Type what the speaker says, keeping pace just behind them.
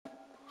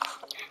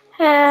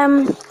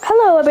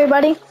Hello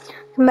everybody.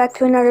 Welcome back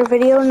to another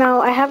video.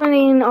 Now, I haven't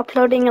been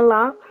uploading a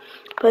lot,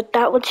 but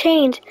that will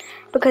change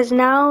because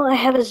now I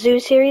have a zoo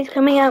series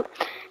coming out.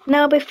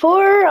 Now,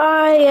 before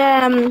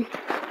I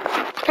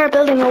start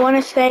building, I want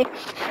to say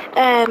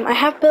I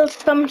have built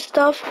some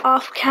stuff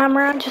off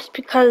camera just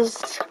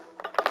because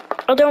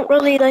I don't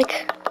really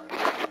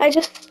I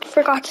just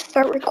forgot to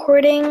start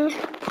recording.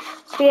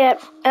 So yeah,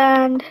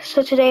 and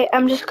so today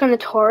I'm just gonna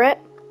tour it.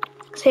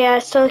 So yeah,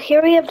 so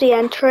here we have the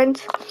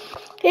entrance.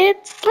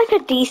 It's like a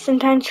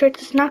decent entrance.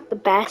 It's not the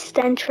best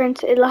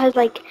entrance. It has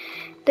like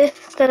this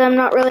that I'm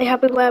not really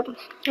happy with.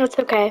 It's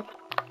okay.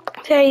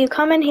 So you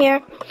come in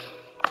here.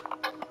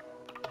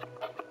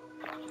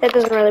 It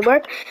doesn't really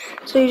work.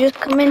 So you just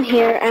come in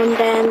here and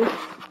then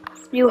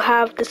you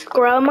have the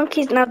squirrel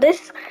monkeys. Now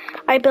this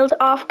I built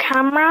off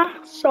camera.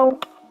 So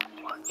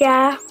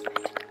yeah.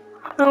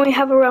 And we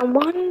have around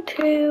 1,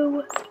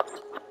 2,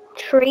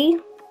 3,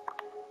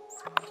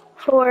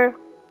 4,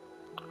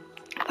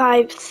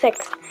 5,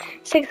 6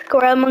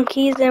 squirrel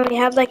monkeys, and we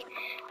have like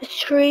a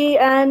tree,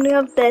 and we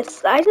have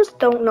this. I just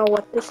don't know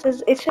what this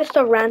is. It's just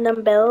a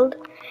random build.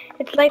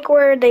 It's like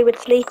where they would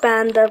sleep,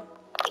 and the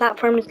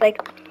platform is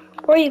like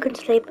where you can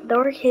sleep.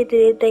 Or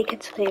they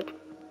could sleep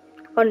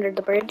under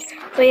the bridge.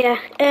 But yeah,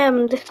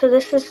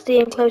 this is the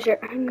enclosure,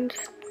 and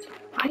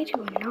I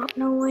do not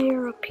know why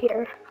you're up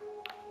here.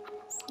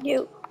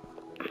 You.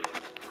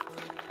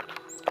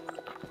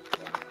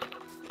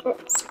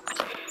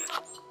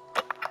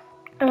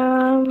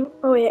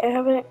 Oh wait, I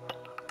have it.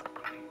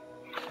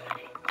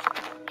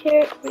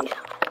 Here we go.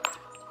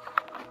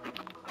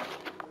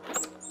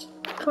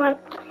 Come on.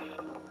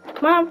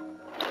 Come on.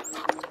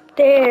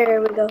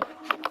 There we go.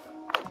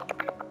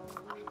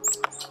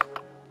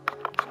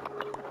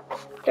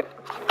 There.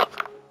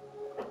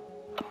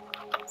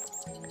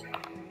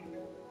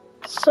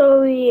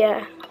 So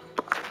yeah.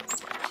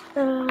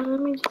 Let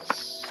me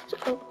just.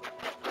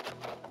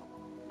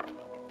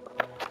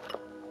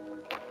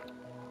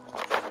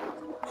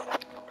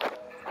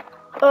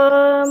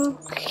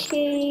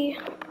 Okay.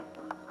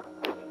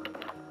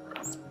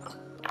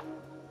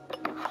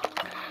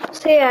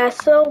 So yeah,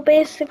 so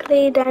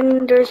basically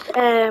then there's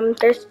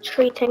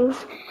 3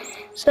 things.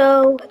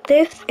 So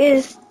this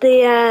is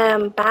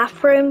the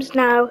bathrooms.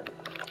 Now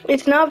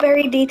it's not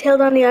very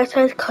detailed on the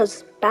outside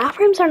because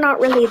bathrooms are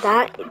not really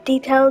that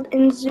detailed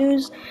in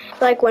zoos.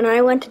 Like when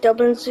I went to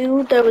Dublin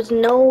Zoo, there was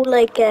no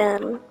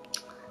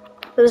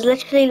there was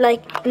literally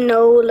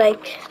no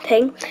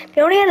thing.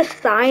 They only had a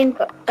sign,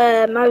 but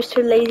I was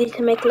too lazy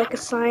to make like a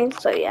sign.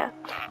 So yeah.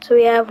 So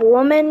we have a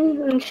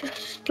woman, and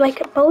just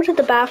like both of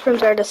the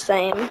bathrooms are the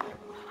same.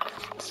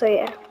 So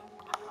yeah.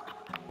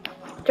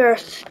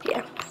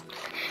 Yeah.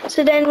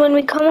 So then when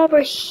we come over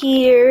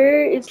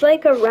here, it's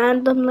like a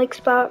random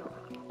spot.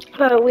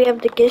 We have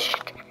the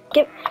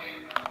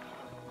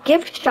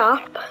gift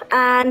shop,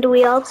 and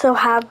we also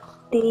have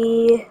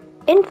the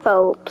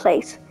info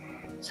place.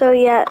 So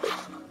yeah.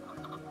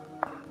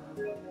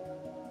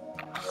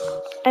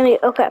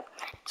 Okay.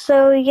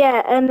 So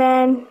yeah, and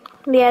then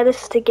yeah,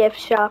 this is the gift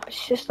shop.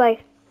 It's just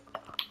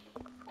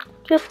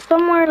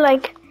somewhere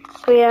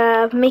we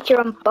have make your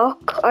own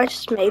book. I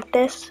just made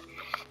this,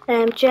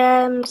 and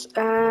gems,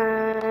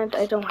 and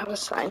I don't have a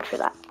sign for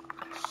that.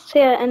 So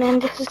yeah, and then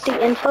this is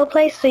the info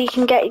place, so you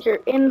can get your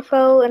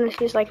info, and it's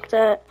just like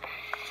the.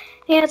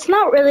 Yeah, it's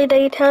not really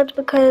detailed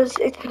because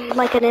it's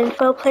like an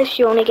info place.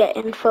 You only get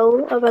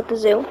info about the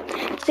zoo.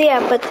 So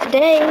yeah, but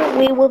today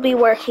we will be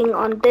working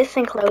on this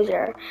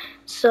enclosure.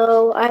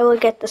 So I will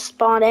get the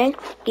spawn egg.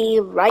 Be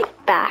right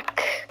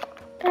back.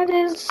 That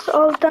is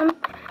all of them.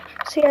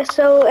 So yeah,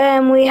 so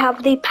we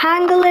have the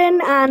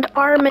pangolin and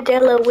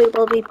armadillo we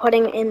will be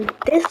putting in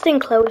this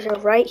enclosure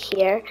right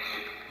here.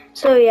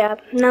 So yeah,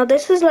 now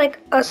this is like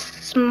a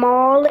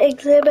small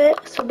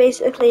exhibit. So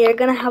basically you're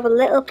gonna have a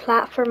little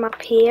platform up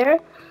here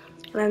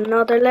and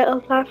another little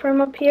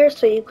platform up here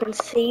so you can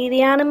see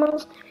the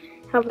animals.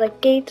 Have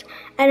like gates,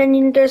 and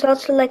then there's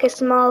also like a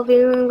small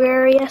viewing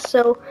area.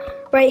 So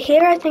right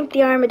here I think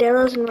the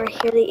armadillos, and right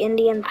here the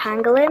Indian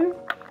pangolin.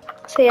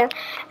 So yeah,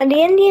 and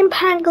the Indian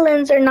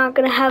pangolins are not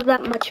gonna have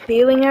that much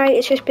viewing area.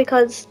 It's just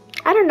because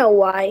I don't know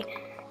why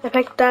I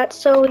picked that.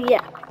 So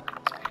yeah,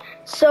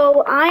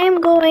 so I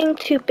am going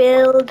to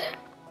build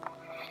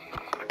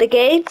the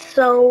gates.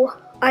 So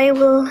I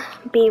will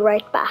be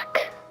right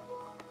back.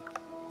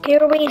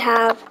 Here we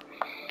have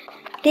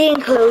the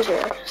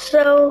enclosure.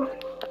 So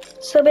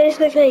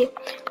basically,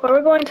 what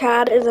we're going to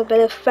add is a bit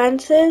of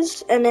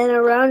fences, and then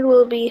around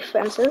will be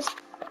fences.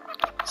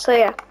 So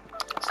yeah,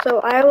 so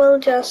I will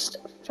just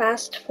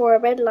fast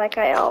forward like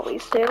I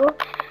always do,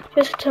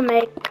 just to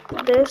make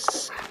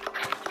this,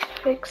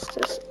 fix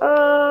this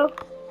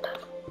up.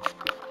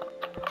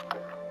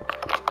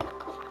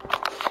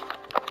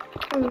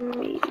 And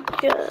we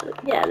just,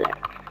 yeah, there.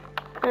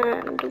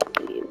 And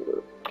we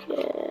will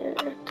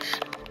get,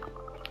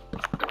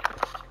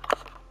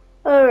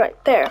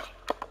 alright, there.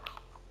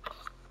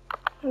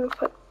 We'll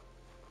put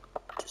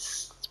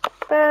this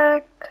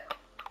back,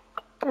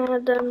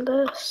 and then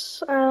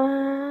this,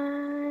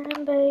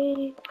 and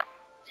I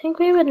think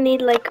we would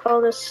need like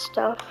all this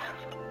stuff.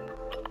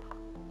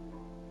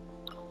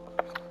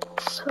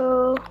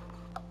 So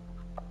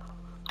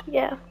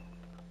yeah.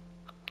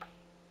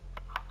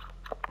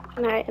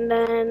 Alright, and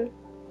then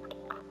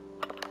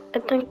I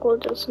think we'll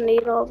just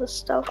need all this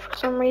stuff for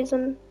some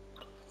reason.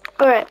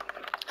 Alright,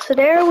 so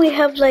there we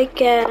have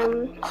like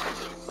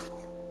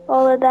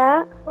all of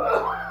that.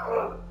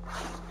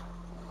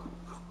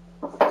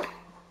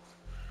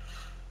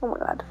 Oh my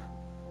god.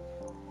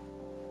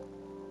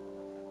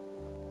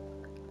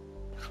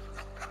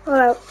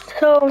 Alright,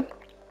 so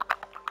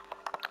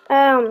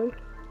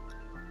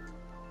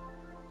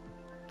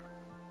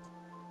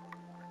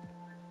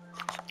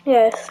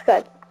yes,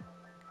 good.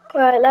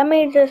 Alright, let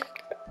me just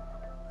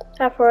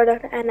forward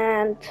an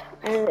ant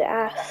and the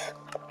ass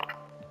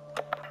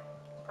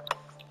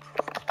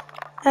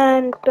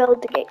and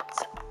build the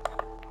gates.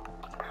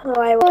 So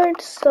I would,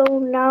 so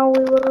now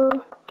we will,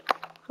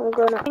 I'm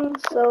gonna,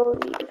 so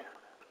yeah.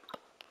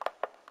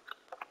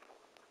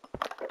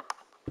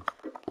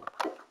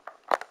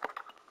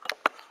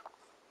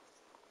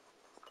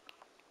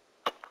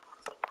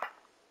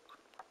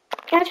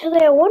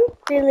 Actually, I wouldn't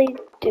really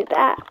do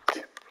that.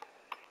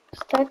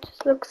 That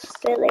just looks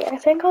silly. I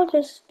think I'll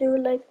just do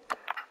like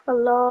a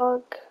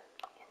log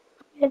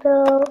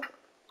middle.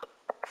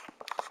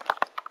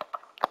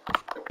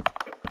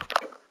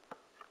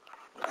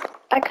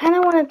 I kind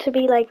of want it to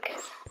be like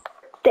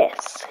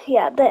this.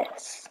 Yeah,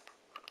 this.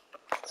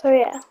 So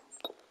yeah.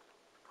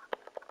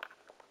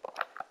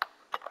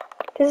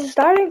 This is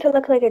starting to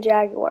look like a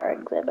jaguar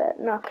exhibit,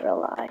 not gonna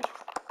lie.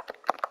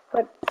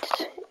 But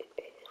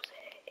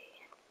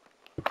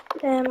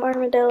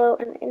armadillo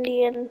and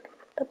Indian,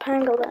 the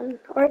pangolin,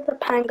 or the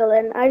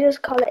pangolin. I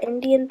just call it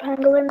Indian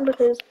pangolin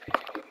because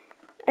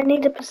I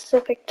need a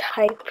specific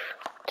type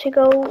to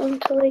go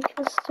into like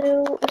the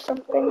stew or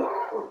something.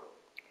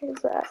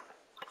 Here's that.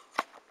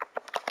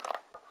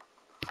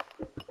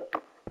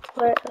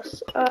 Let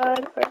us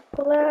add our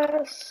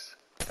glass.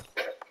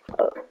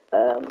 Oh,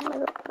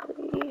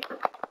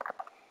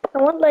 I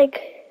want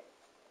like,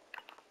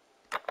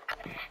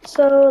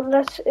 so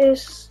that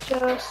is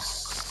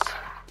just,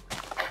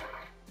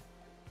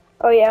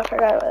 oh yeah, I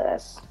forgot about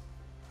this.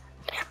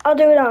 I'll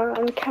do it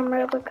on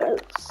camera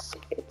because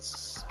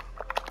it's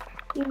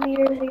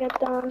easier to get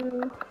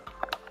done.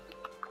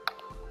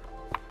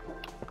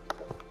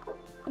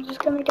 I'm just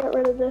gonna get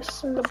rid of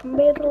this in the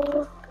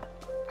middle.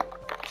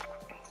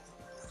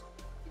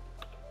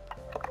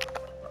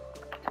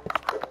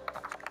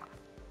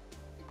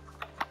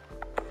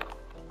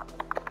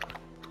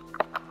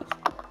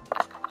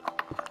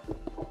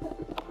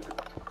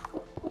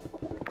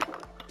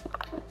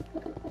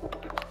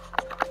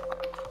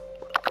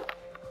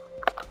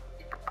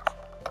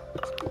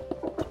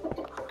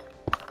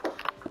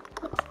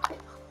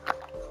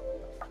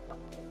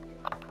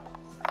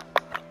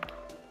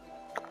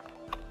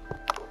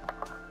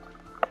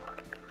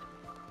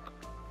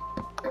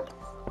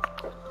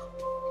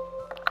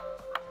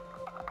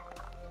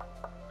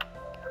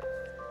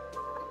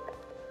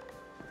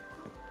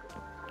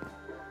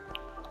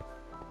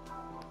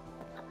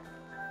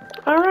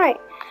 Alright,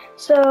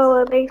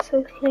 so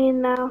basically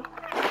now,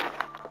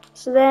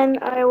 so then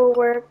I will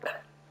work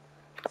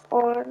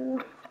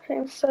on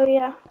things, so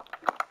yeah.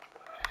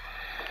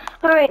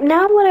 Alright,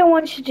 now what I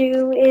want to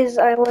do is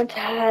I want to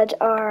add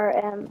our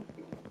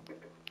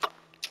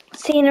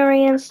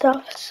scenery and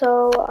stuff,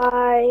 so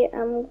I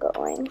am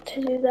going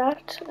to do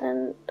that,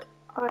 and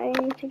I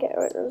need to get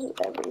rid of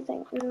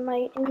everything in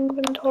my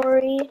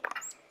inventory,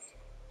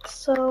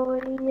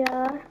 so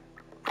yeah.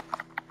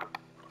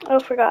 Oh,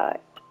 forgot.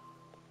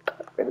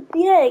 Rid of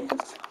the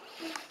eggs.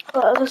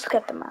 Well, I'll just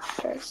get them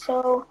after.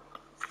 So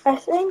I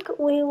think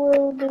we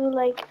will do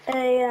like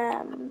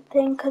a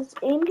thing, cause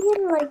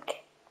Indian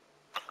like,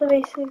 so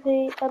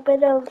basically a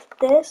bit of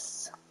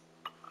this,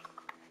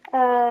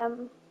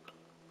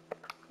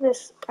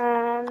 this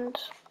and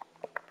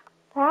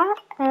that,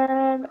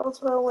 and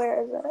also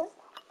where is it?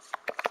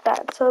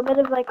 That. So a bit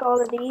of like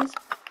all of these.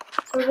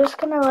 So we're just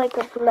gonna like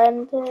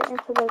blend it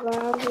into the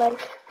ground,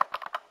 like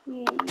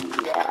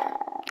yeah,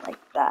 like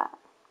that.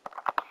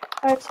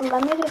 Alright, so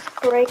let me just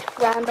break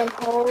random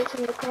holes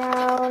in the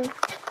ground,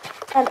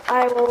 and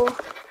I will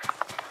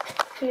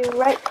be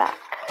right back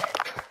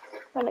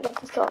when I get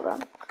this all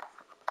done.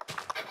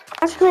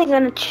 I'm actually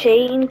gonna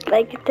change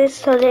like this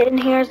so that in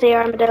here's the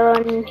armadillo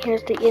and in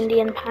here's the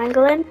Indian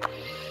pangolin.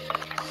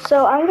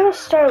 So I'm gonna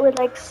start with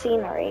like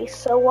scenery.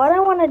 So what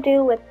I want to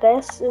do with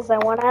this is I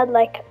want to add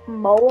like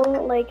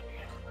mold, like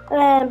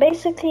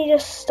basically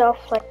just stuff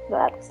like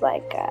that's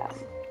like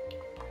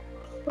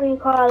what do you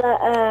call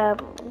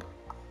it?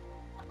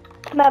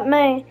 That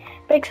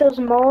makes those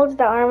molds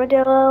that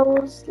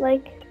armadillos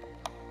like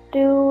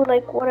do,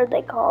 like what are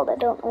they called? I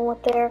don't know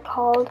what they're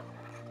called,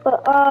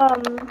 but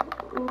I'll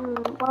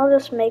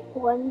just make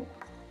one.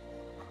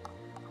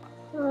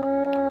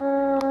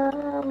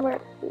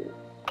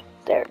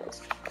 There it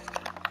is.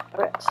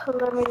 Alright, so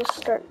let me just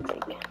start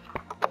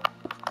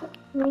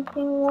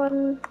making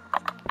one.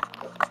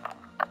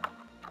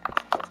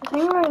 I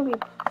think we're gonna be a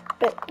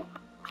bit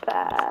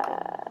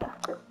bad.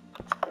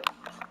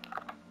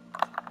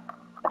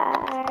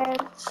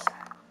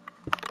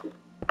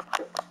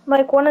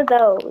 Like one of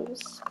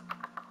those.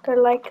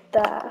 They're like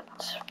that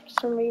for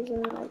some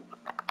reason. Like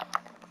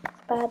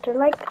bad. They're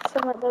like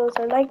some of those.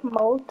 They're like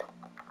mold.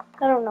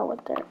 I don't know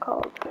what they're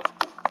called.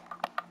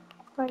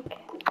 Like.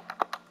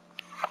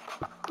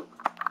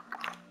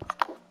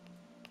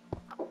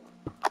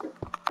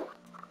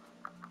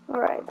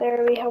 Alright,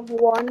 there we have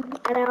one,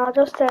 and then I'll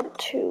just add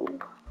two.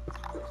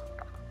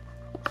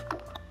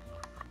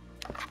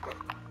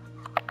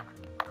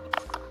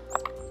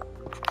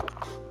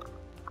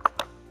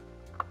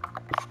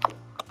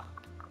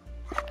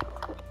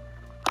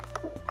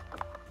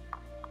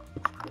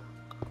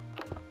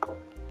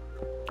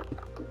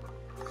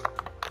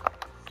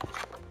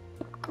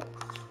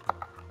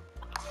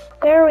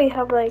 There we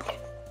have like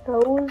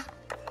those,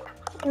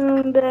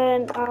 and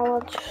then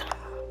I'll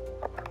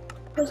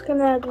just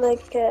gonna add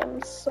like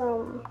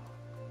some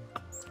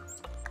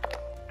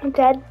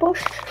dead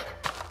bush.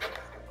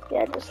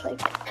 Yeah, just like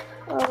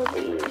all of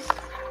these.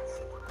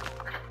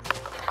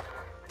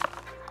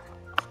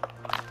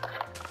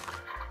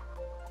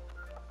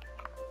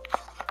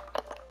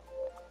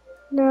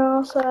 Now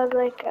also add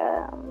like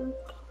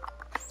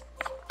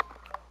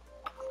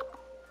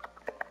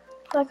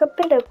a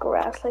bit of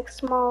grass, like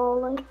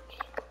small like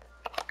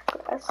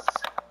grass.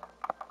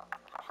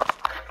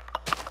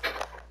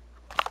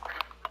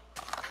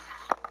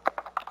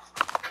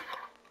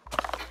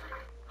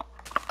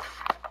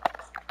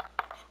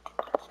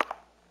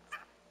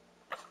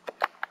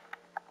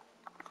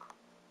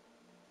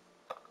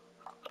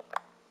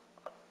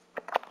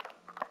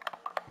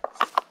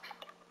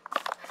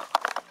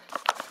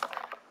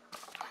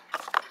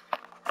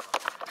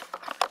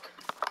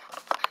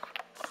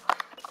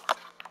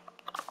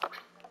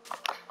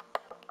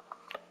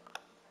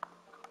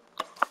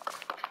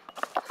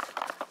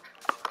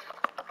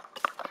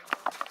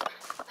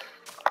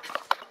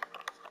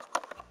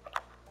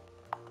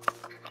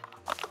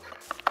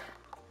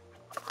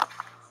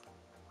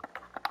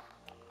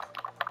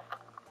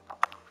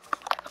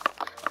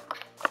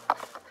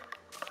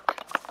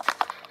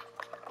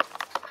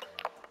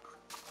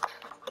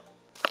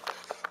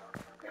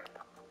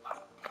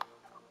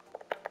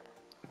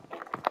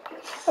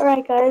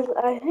 Alright guys,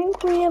 I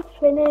think we have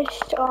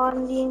finished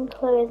on the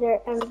enclosure,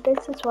 and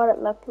this is what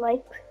it looks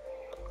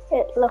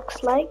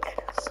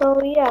like.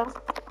 So yeah.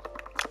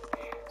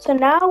 So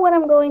now what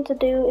I'm going to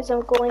do is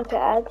I'm going to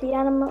add the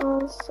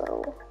animals.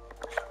 So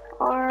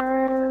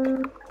armadillo.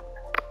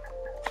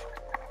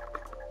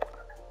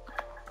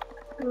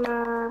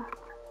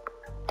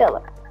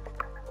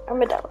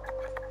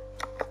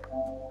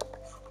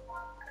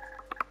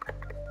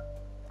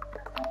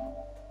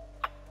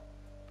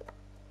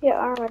 Yeah,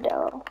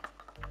 armadillo.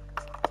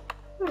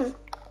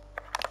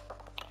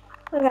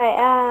 Okay,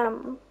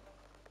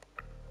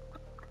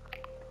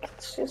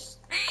 it's just...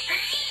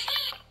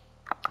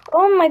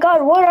 Oh my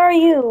god, what are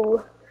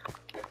you?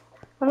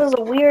 That is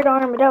a weird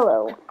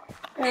armadillo.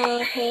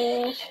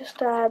 Okay, let's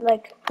just add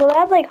like... We'll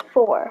add like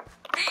 4.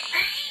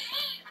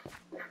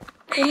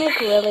 They make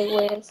really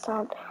weird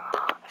sound.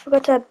 I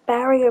forgot to add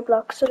barrier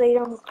blocks so they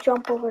don't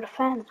jump over the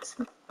fence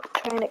and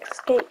try and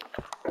escape.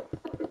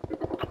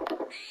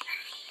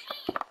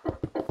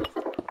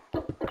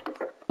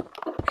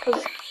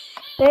 Because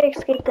they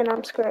escaped and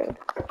I'm screwed.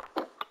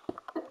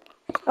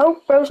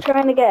 Oh, bro's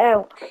trying to get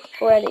out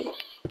already.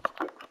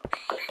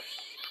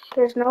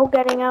 There's no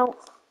getting out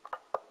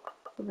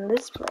in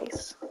this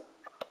place.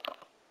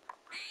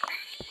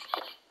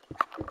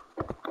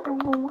 Oh,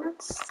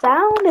 what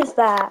sound is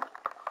that?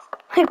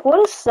 Like,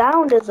 what a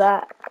sound is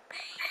that?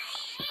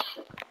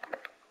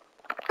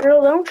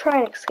 Girl, don't try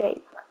and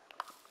escape.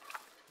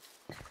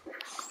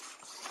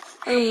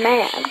 Oh,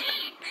 man.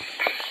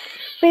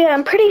 But yeah,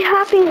 I'm pretty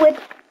happy with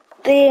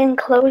the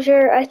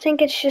enclosure. I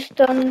think it's just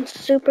done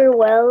super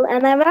well,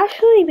 and I've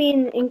actually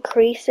been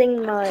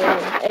increasing my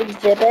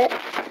exhibit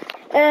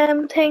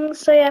things.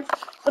 So yeah,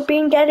 I've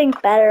been getting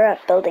better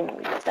at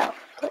building stuff.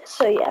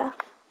 So yeah.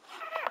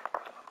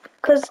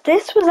 Because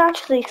this was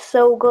actually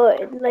so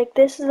good. Like,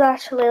 this is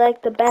actually,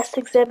 like, the best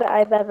exhibit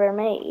I've ever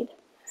made.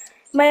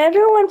 My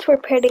other ones were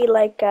pretty,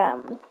 like,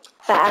 bad.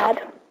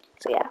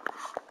 So, yeah.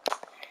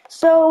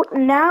 So,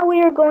 now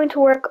we are going to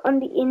work on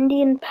the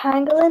Indian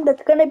pangolin.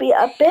 That's going to be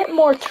a bit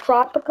more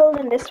tropical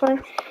than this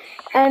one.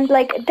 And,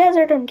 like,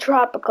 desert and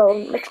tropical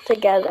mixed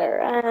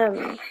together.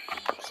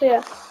 So,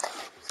 yeah.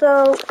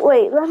 So,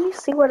 wait, let me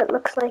see what it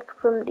looks like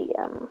from the,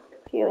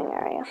 viewing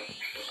area.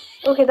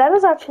 Okay, that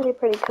is actually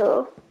pretty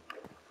cool.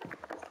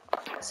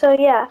 So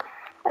yeah,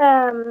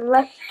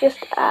 let's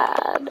just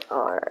add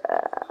our,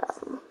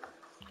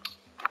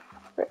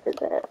 where is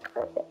it?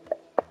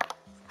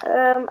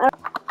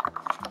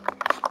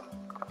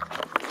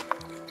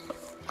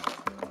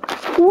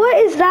 What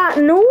is that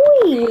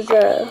noise?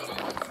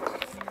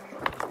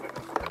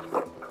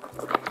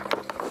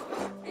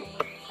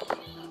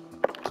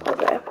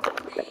 Okay.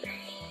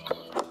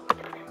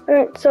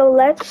 Alright, so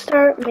let's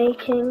start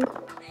making,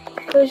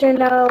 because you're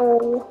now,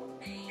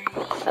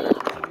 I don't know.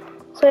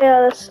 So yeah,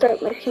 let's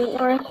start making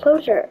our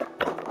enclosure.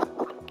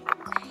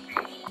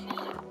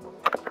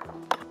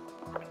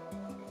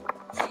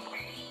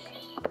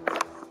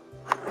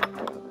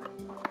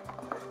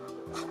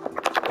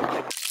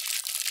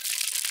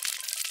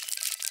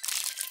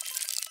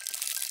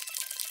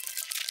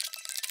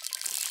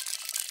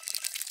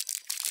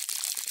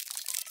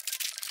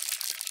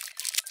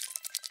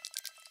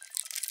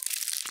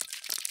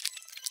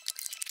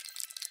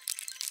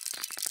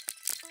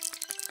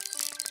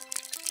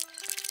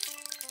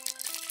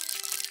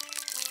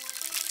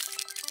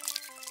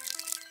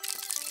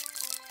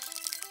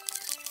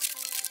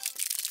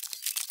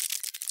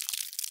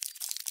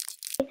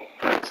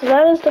 so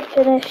that is the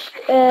finished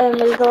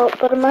result,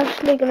 but I'm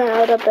actually gonna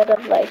add a bit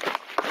of like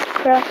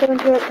grass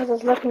into it because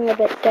it's looking a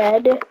bit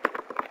dead.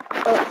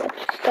 So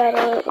let's just add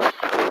a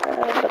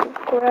bit of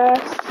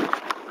grass.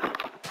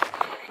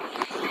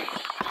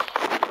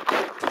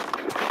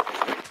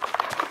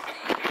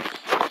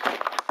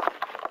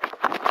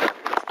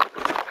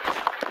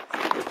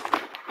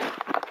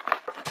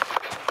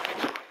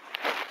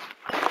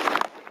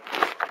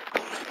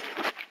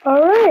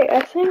 Alright,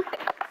 I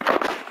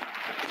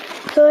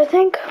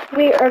think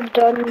we are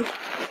done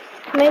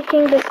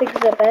making this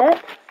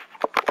exhibit,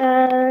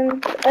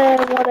 and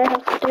what I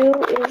have to do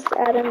is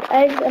add an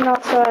egg and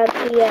also add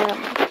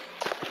the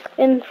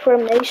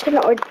information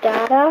or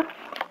data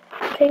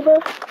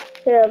table.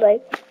 Yeah,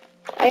 like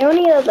I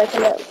only add like a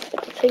little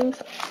bit of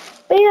things,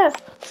 but yeah.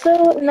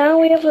 So now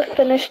we have a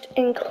finished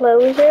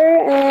enclosure,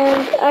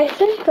 and I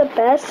think the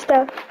best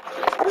that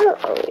I don't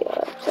know.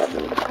 Yeah,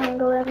 seven the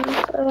pangolins.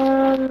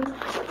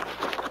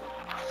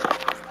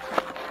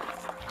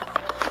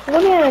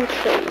 Let me add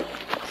trees.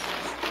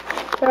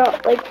 They're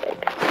not like big.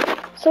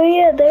 So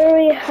yeah, there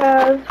we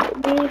have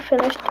the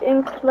finished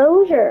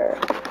enclosure.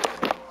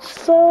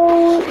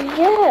 So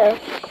yeah.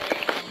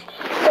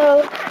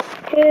 So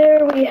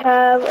here we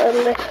have a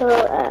little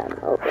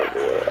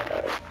overview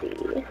of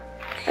the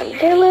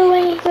armadillo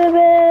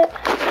exhibit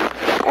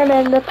and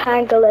then the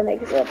pangolin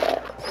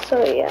exhibit.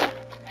 So yeah.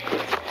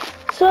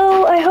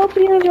 So I hope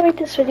you enjoyed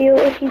this video.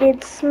 If you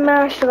did,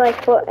 smash the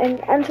like button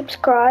and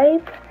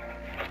subscribe.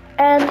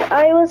 And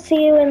I will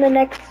see you in the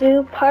next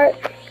zoo part.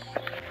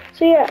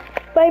 So yeah,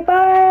 bye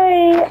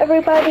bye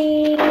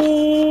everybody.